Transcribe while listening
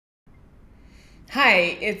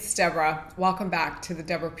Hi, it's Deborah. Welcome back to the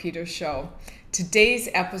Deborah Peters Show. Today's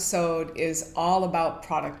episode is all about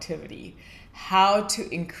productivity, how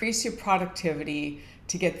to increase your productivity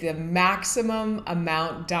to get the maximum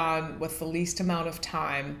amount done with the least amount of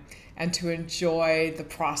time and to enjoy the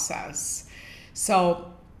process.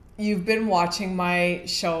 So, you've been watching my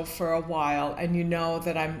show for a while and you know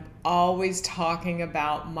that I'm always talking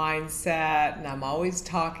about mindset and I'm always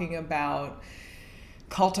talking about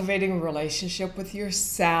cultivating a relationship with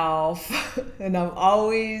yourself. And I'm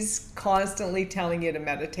always constantly telling you to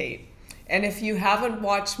meditate. And if you haven't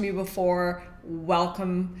watched me before,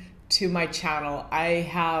 welcome to my channel. I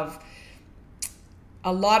have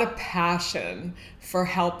a lot of passion for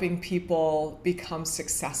helping people become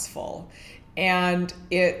successful. And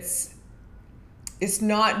it's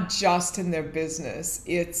not just in their business,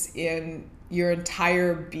 it's in your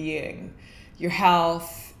entire being, your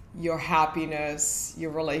health, your happiness,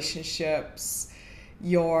 your relationships,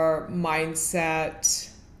 your mindset,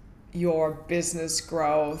 your business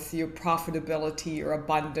growth, your profitability, your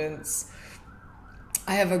abundance.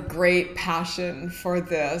 I have a great passion for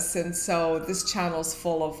this, and so this channel is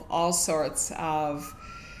full of all sorts of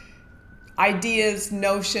ideas,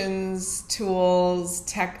 notions, tools,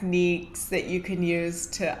 techniques that you can use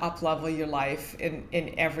to uplevel your life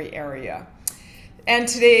in every area. And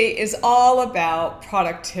today is all about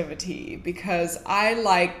productivity because I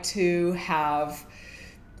like to have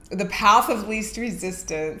the path of least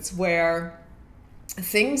resistance where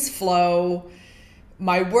things flow,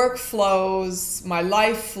 my work flows, my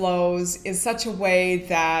life flows in such a way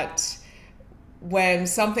that when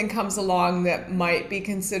something comes along that might be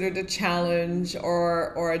considered a challenge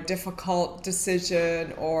or a difficult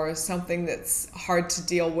decision or something that's hard to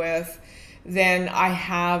deal with, then I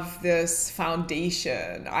have this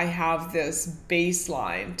foundation, I have this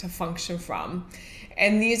baseline to function from.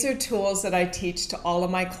 And these are tools that I teach to all of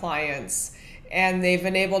my clients, and they've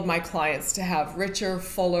enabled my clients to have richer,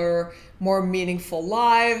 fuller, more meaningful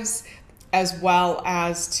lives, as well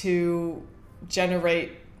as to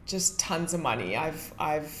generate just tons of money.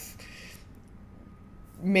 I've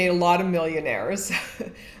made a lot of millionaires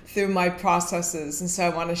through my processes, and so I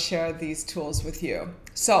want to share these tools with you.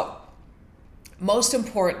 So, most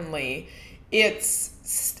importantly, it's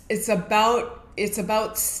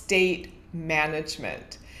about state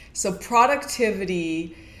management. So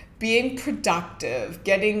productivity, being productive,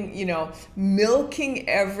 getting, milking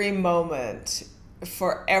every moment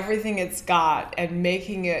for everything it's got and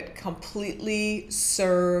making it completely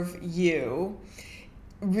serve you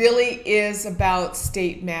really is about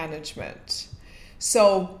state management.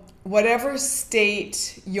 So whatever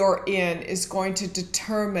state you're in is going to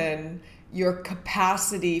determine your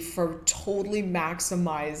capacity for totally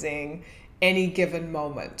maximizing any given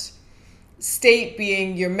moment. State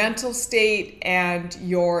being your mental state and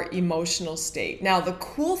your emotional state. Now, the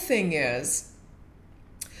cool thing is,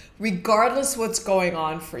 regardless what's going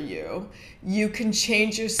on for you, you can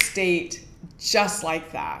change your state just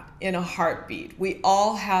like that in a heartbeat. We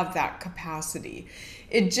all have that capacity.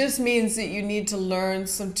 It just means that you need to learn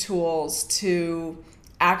some tools to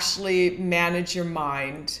actually manage your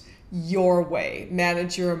mind your way,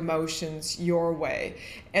 manage your emotions your way.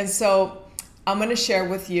 And so I'm going to share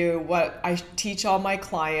with you what I teach all my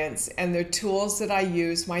clients and the tools that I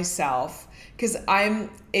use myself, because I'm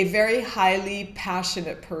a very highly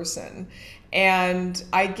passionate person and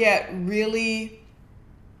I get really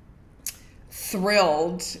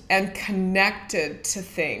thrilled and connected to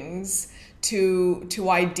things, to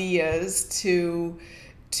ideas, to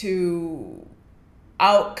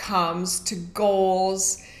outcomes, to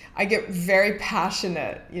goals. I get very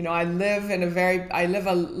passionate. I live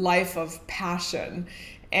a life of passion.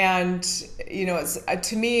 And, it's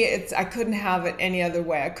to me, I couldn't have it any other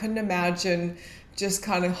way. I couldn't imagine just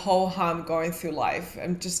kind of ho-hum going through life.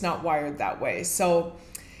 I'm just not wired that way. So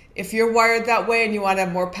if you're wired that way and you want to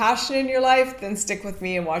have more passion in your life, then stick with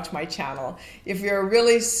me and watch my channel. If you're a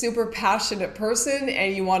really super passionate person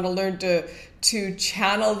and you want to learn to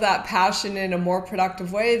channel that passion in a more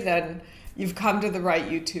productive way, then you've come to the right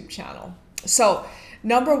YouTube channel. So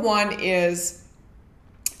number one is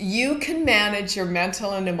you can manage your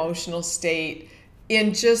mental and emotional state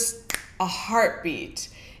in just a heartbeat.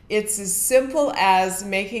 It's as simple as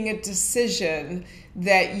making a decision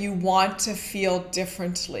that you want to feel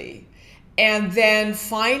differently and then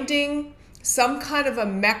finding some kind of a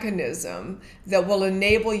mechanism that will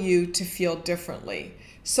enable you to feel differently.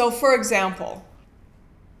 So for example,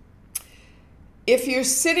 if you're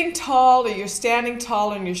sitting tall or you're standing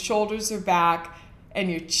tall and your shoulders are back and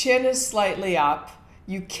your chin is slightly up,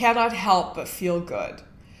 you cannot help but feel good.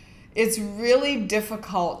 It's really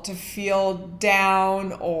difficult to feel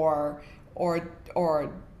down or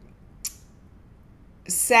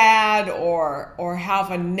sad or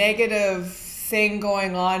have a negative thing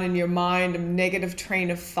going on in your mind, a negative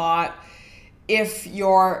train of thought, if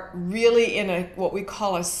you're really in a what we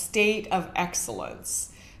call a state of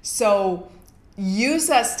excellence. So use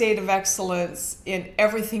that state of excellence in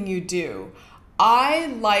everything you do. I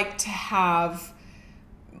like to have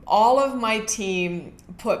all of my team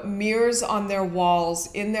put mirrors on their walls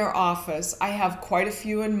in their office. I have quite a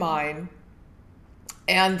few in mine.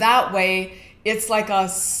 And that way, it's like a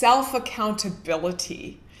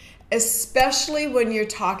self-accountability, especially when you're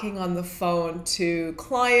talking on the phone to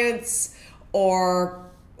clients or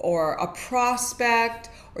a prospect,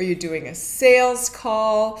 or you're doing a sales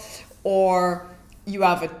call, or you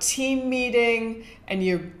have a team meeting and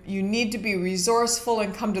you need to be resourceful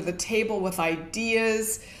and come to the table with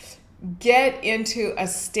ideas. Get into a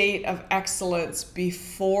state of excellence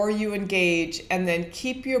before you engage, and then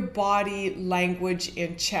keep your body language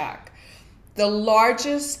in check. The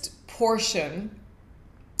largest portion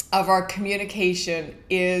of our communication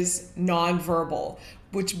is nonverbal,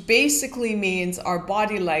 which basically means our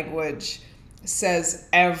body language says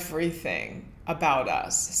everything about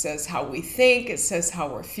us. It says how we think, it says how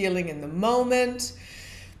we're feeling in the moment.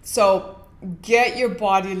 So get your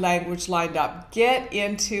body language lined up. Get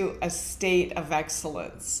into a state of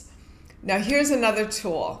excellence. Now here's another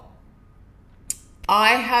tool. I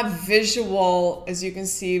have visual, as you can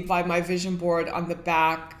see by my vision board on the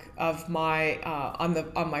back of my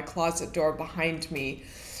on my closet door behind me.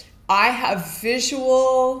 I have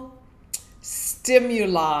visual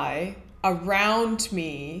stimuli around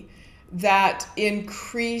me that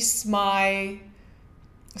increase my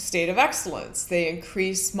state of excellence. They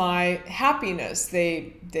increase my happiness.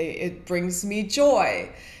 It brings me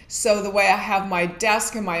joy. So the way I have my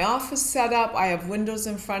desk in my office set up, I have windows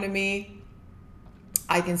in front of me.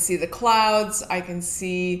 I can see the clouds. I can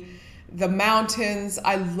see the mountains.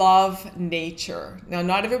 I love nature. Now,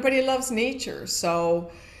 not everybody loves nature.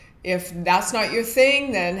 So if that's not your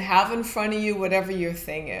thing, then have in front of you whatever your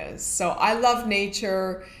thing is. So I love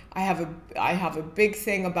nature. I have a big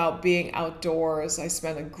thing about being outdoors. I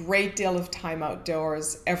spend a great deal of time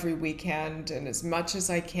outdoors every weekend and as much as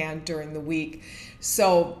I can during the week.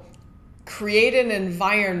 So create an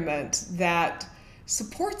environment that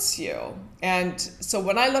supports you. And so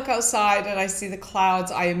when I look outside and I see the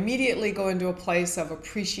clouds, I immediately go into a place of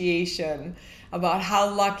appreciation about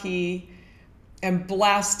how lucky and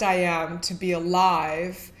blessed I am to be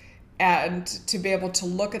alive and to be able to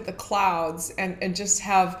look at the clouds and just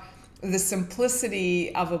have the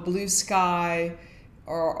simplicity of a blue sky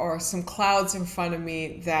or some clouds in front of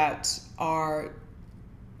me that are,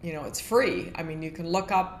 it's free. I mean, you can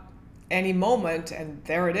look up any moment and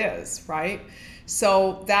there it is, right?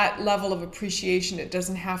 So that level of appreciation, it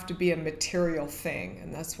doesn't have to be a material thing.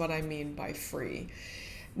 And that's what I mean by free.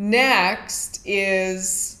 Next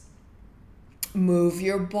is move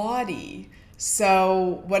your body.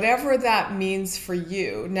 So whatever that means for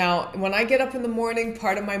you. Now, when I get up in the morning,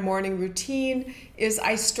 part of my morning routine is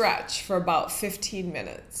I stretch for about 15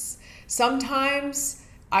 minutes. Sometimes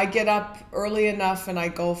I get up early enough and I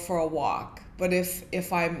go for a walk. But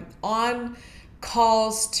if I'm on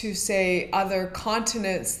calls to, say, other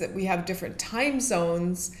continents that we have different time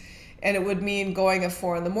zones, and it would mean going at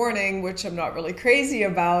 4 in the morning, which I'm not really crazy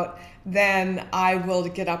about, then I will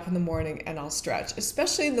get up in the morning and I'll stretch,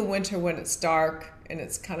 especially in the winter when it's dark and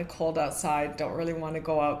it's kind of cold outside, don't really want to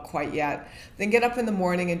go out quite yet. Then get up in the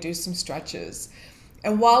morning and do some stretches.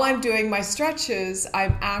 And while I'm doing my stretches,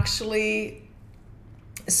 I'm actually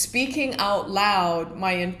speaking out loud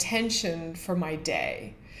my intention for my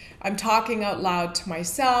day. I'm talking out loud to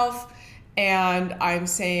myself and I'm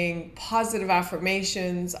saying positive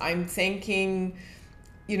affirmations. I'm thanking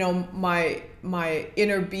my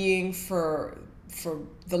inner being for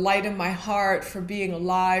the light in my heart, for being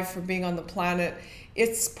alive, for being on the planet.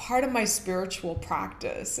 It's part of my spiritual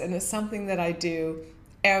practice, and it's something that I do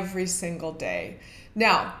every single day.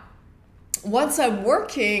 Now, once I'm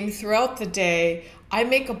working throughout the day, I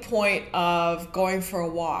make a point of going for a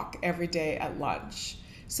walk every day at lunch.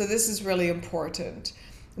 So this is really important.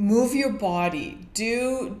 Move your body.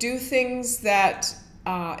 Do things that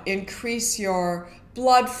increase your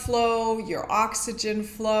blood flow, your oxygen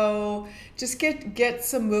flow. Just get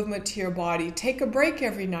some movement to your body. Take a break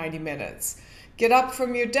every 90 minutes. Get up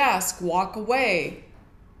from your desk, walk away.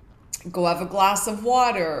 Go have a glass of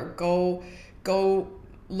water. Go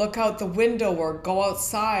look out the window or go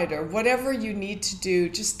outside or whatever you need to do.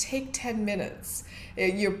 Just take 10 minutes.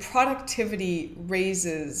 Your productivity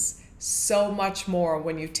raises so much more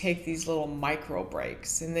when you take these little micro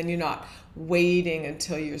breaks, and then you're not waiting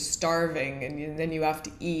until you're starving and then you have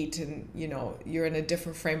to eat, and you're in a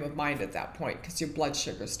different frame of mind at that point because your blood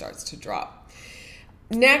sugar starts to drop.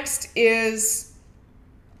 Next is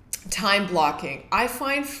time blocking. I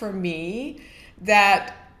find for me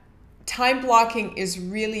that time blocking is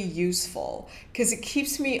really useful because it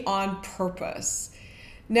keeps me on purpose.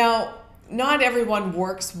 Now, not everyone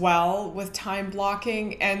works well with time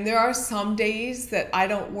blocking, and there are some days that I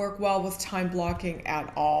don't work well with time blocking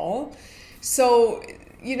at all. So,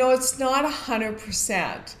 it's not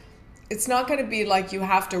 100%. It's not going to be like you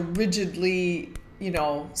have to rigidly,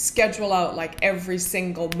 schedule out like every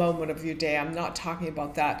single moment of your day. I'm not talking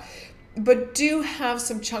about that. But do have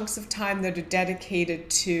some chunks of time that are dedicated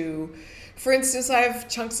to, for instance, I have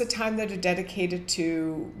chunks of time that are dedicated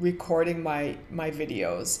to recording my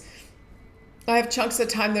videos. I have chunks of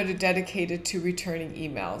time that are dedicated to returning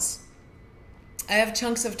emails. I have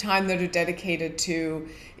chunks of time that are dedicated to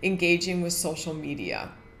engaging with social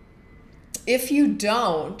media. If you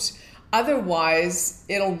don't, otherwise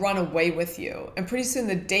it'll run away with you. And pretty soon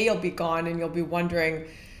the day will be gone and you'll be wondering,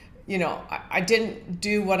 I didn't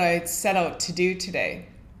do what I set out to do today.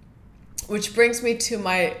 Which brings me to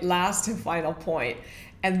my last and final point.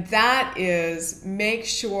 And that is, make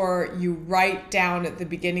sure you write down at the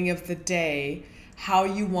beginning of the day how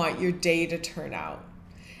you want your day to turn out.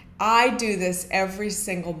 I do this every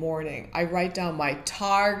single morning. I write down my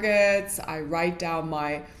targets. I write down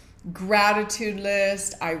my gratitude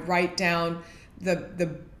list. I write down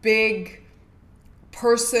the big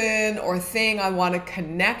person or thing I want to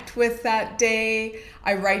connect with that day.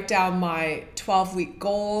 I write down my 12-week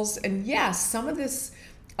goals. And yes,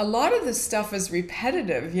 a lot of this stuff is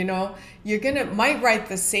repetitive. You're might write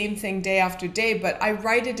the same thing day after day, but I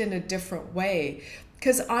write it in a different way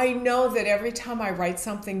because I know that every time I write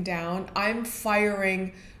something down, I'm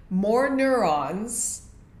firing more neurons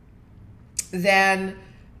than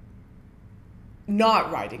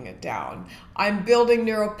not writing it down. I'm building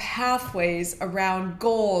neural pathways around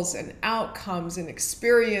goals and outcomes and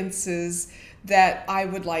experiences that I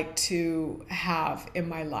would like to have in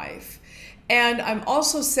my life. And I'm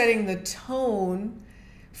also setting the tone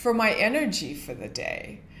for my energy for the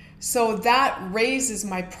day. So that raises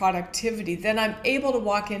my productivity. Then I'm able to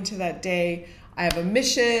walk into that day. I have a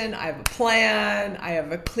mission, I have a plan, I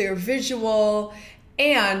have a clear visual,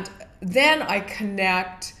 and then I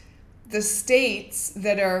connect the states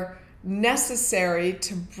that are necessary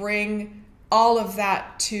to bring all of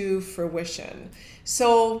that to fruition.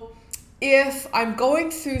 So if I'm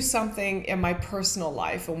going through something in my personal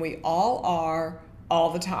life, and we all are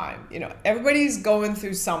all the time, everybody's going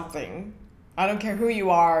through something. I don't care who you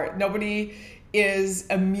are. Nobody is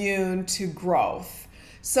immune to growth.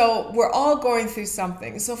 So we're all going through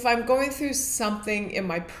something. So if I'm going through something in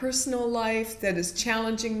my personal life that is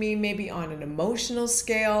challenging me, maybe on an emotional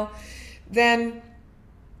scale, then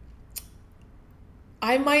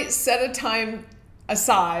I might set a time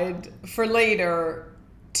aside for later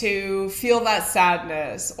to feel that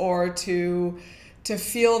sadness, or to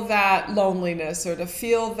feel that loneliness, or to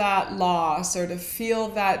feel that loss, or to feel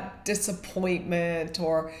that disappointment,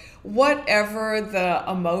 or whatever the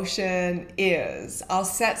emotion is. I'll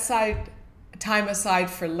set time aside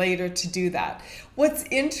for later to do that. What's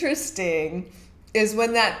interesting is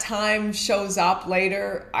when that time shows up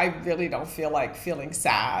later, I really don't feel like feeling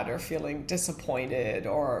sad or feeling disappointed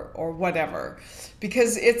or whatever,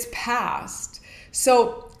 because it's past.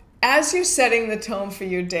 So as you're setting the tone for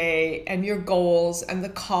your day and your goals and the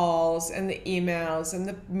calls and the emails and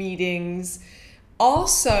the meetings,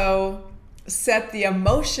 also set the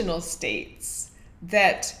emotional states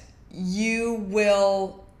that you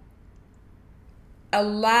will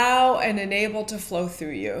allow and enable to flow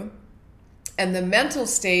through you, and the mental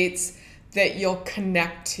states that you'll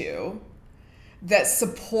connect to that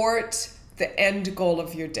support the end goal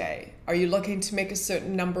of your day. Are you looking to make a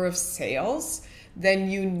certain number of sales?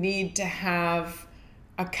 Then you need to have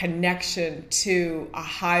a connection to a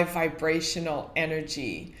high vibrational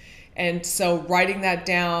energy. And so writing that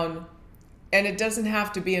down, and it doesn't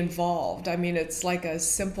have to be involved. I mean, it's like a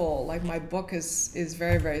simple, like my book is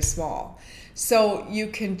very, very small. So you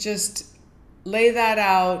can just lay that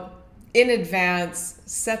out in advance,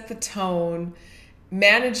 set the tone,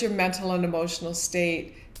 manage your mental and emotional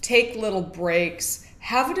state, take little breaks,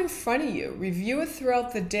 have it in front of you, review it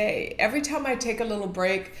throughout the day. Every time I take a little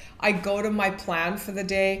break, I go to my plan for the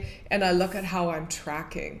day and I look at how I'm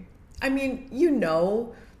tracking. I mean,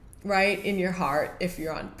 right, in your heart, if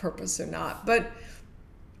you're on purpose or not. But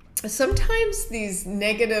sometimes these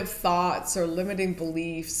negative thoughts or limiting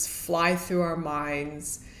beliefs fly through our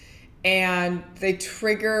minds, and they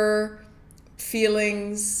trigger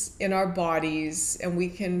feelings in our bodies, and we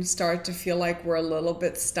can start to feel like we're a little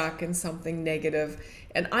bit stuck in something negative.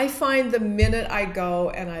 And I find the minute I go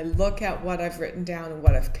and I look at what I've written down and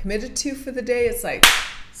what I've committed to for the day, it's like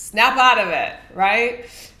snap out of it, right?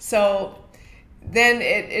 So then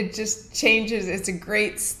it just changes. It's a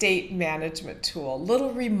great state management tool.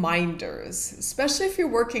 Little reminders, especially if you're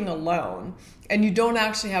working alone and you don't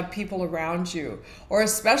actually have people around you, or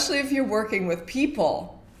especially if you're working with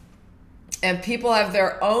people and people have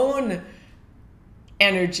their own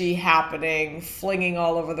energy happening, flinging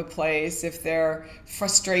all over the place, if they're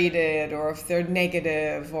frustrated or if they're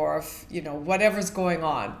negative or if, whatever's going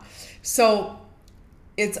on. So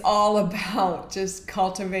it's all about just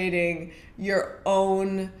cultivating your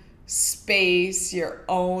own space, your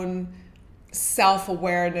own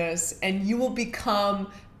self-awareness, and you will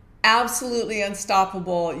become absolutely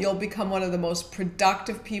unstoppable. You'll become one of the most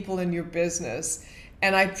productive people in your business.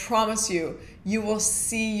 And I promise you, you will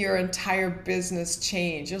see your entire business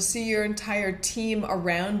change. You'll see your entire team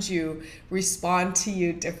around you respond to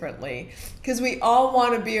you differently. Because we all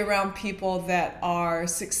want to be around people that are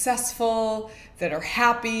successful, that are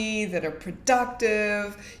happy, that are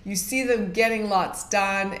productive. You see them getting lots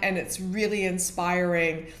done, and it's really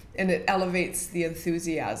inspiring, and it elevates the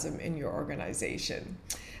enthusiasm in your organization.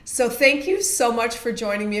 So thank you so much for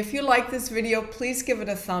joining me. If you like this video, please give it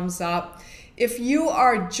a thumbs up. If you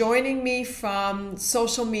are joining me from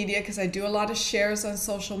social media, because I do a lot of shares on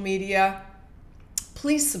social media,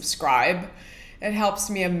 please subscribe. It helps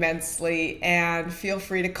me immensely, and feel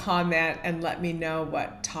free to comment and let me know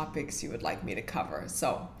what topics you would like me to cover.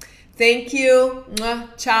 So thank you.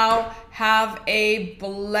 Ciao. Have a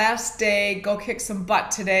blessed day. Go kick some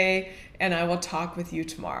butt today, and I will talk with you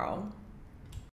tomorrow.